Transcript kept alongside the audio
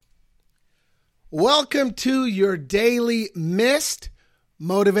Welcome to your daily missed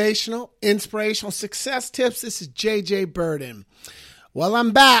motivational, inspirational success tips. This is JJ Burden. Well,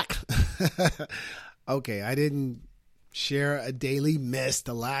 I'm back. Okay, I didn't share a daily miss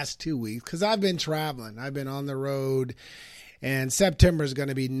the last 2 weeks because I've been traveling. I've been on the road, and September is going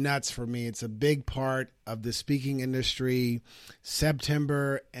to be nuts for me. It's a big part of the speaking industry,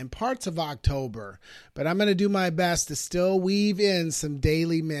 September and parts of October. But I'm going to do my best to still weave in some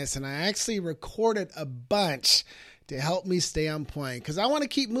daily miss. And I actually recorded a bunch to help me stay on point because I want to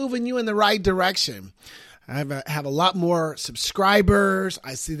keep moving you in the right direction. I have a lot more subscribers.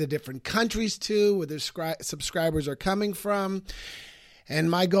 I see the different countries too where their subscribers are coming from. And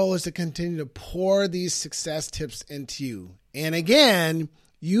my goal is to continue to pour these success tips into you. And again,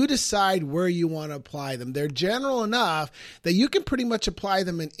 you decide where you want to apply them. They're general enough that you can pretty much apply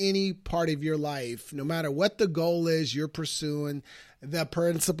them in any part of your life. No matter what the goal is you're pursuing, the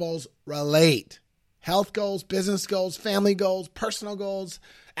principles relate. Health goals, business goals, family goals, personal goals,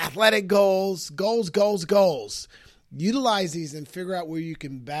 athletic goals, goals. Utilize these and figure out where you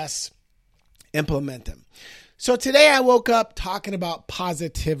can best implement them. So today I woke up talking about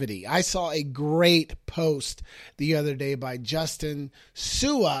positivity. I saw a great post the other day by Justin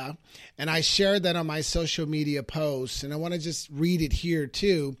Sua, and I shared that on my social media posts, and I want to just read it here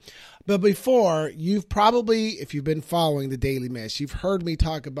too. But before, you've probably, if you've been following the Daily Miss, you've heard me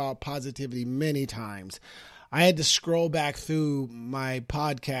talk about positivity many times. I had to scroll back through my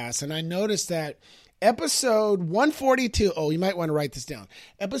podcast, and I noticed that episode 142, you might want to write this down,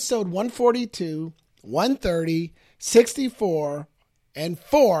 episode 142, 130, 64, and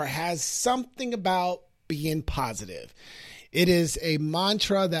 4 has something about being positive. It is a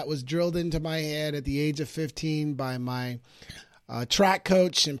mantra that was drilled into my head at the age of 15 by my track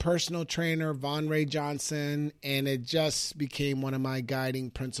coach and personal trainer, Von Ray Johnson, and it just became one of my guiding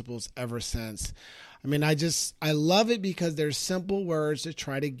principles ever since. I mean, I love it because there's simple words to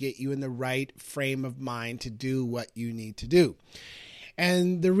try to get you in the right frame of mind to do what you need to do.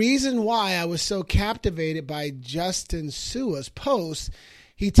 And the reason why I was so captivated by Justin Sua's post,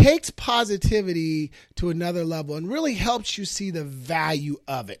 he takes positivity to another level and really helps you see the value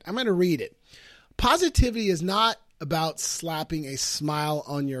of it. I'm going to read it. Positivity is not about slapping a smile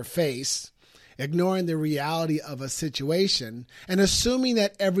on your face, ignoring the reality of a situation, and assuming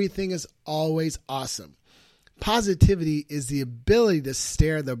that everything is always awesome. Positivity is the ability to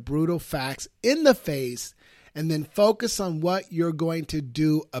stare the brutal facts in the face and then focus on what you're going to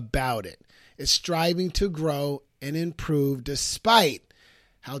do about it. It's striving to grow and improve despite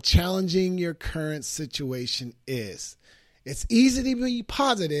how challenging your current situation is. It's easy to be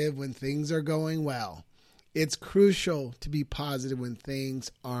positive when things are going well. It's crucial to be positive when things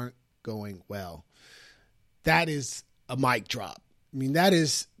aren't going well. That is a mic drop. I mean, that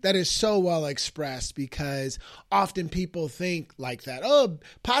is so well expressed because often people think like that. Oh,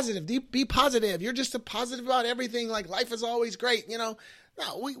 positive, be positive. You're just positive about everything. Like life is always great. No,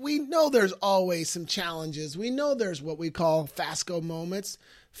 we know there's always some challenges. We know there's what we call FASCO moments,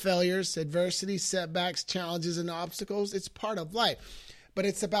 failures, adversity, setbacks, challenges, and obstacles. It's part of life. But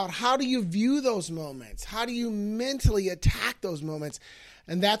it's about how do you view those moments? How do you mentally attack those moments?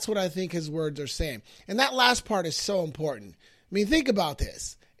 And that's what I think his words are saying. And that last part is so important. I mean, think about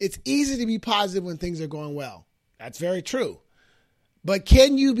this. It's easy to be positive when things are going well. That's very true. But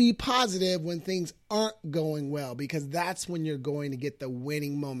can you be positive when things aren't going well? Because that's when you're going to get the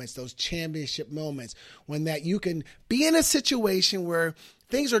winning moments, those championship moments, when that you can be in a situation where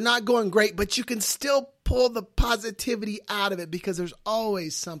things are not going great, but you can still pull the positivity out of it because there's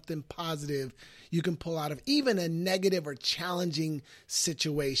always something positive you can pull out of even a negative or challenging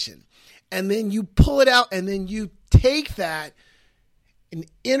situation. And then you pull it out and then you take that and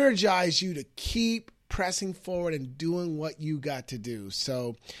energize you to keep pressing forward and doing what you got to do.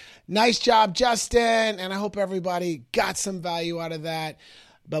 So nice job, Justin. And I hope everybody got some value out of that.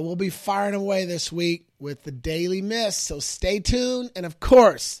 But we'll be firing away this week with the Daily Miss. So stay tuned. And of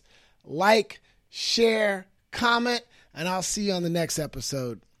course, like, share, comment, and I'll see you on the next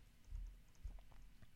episode.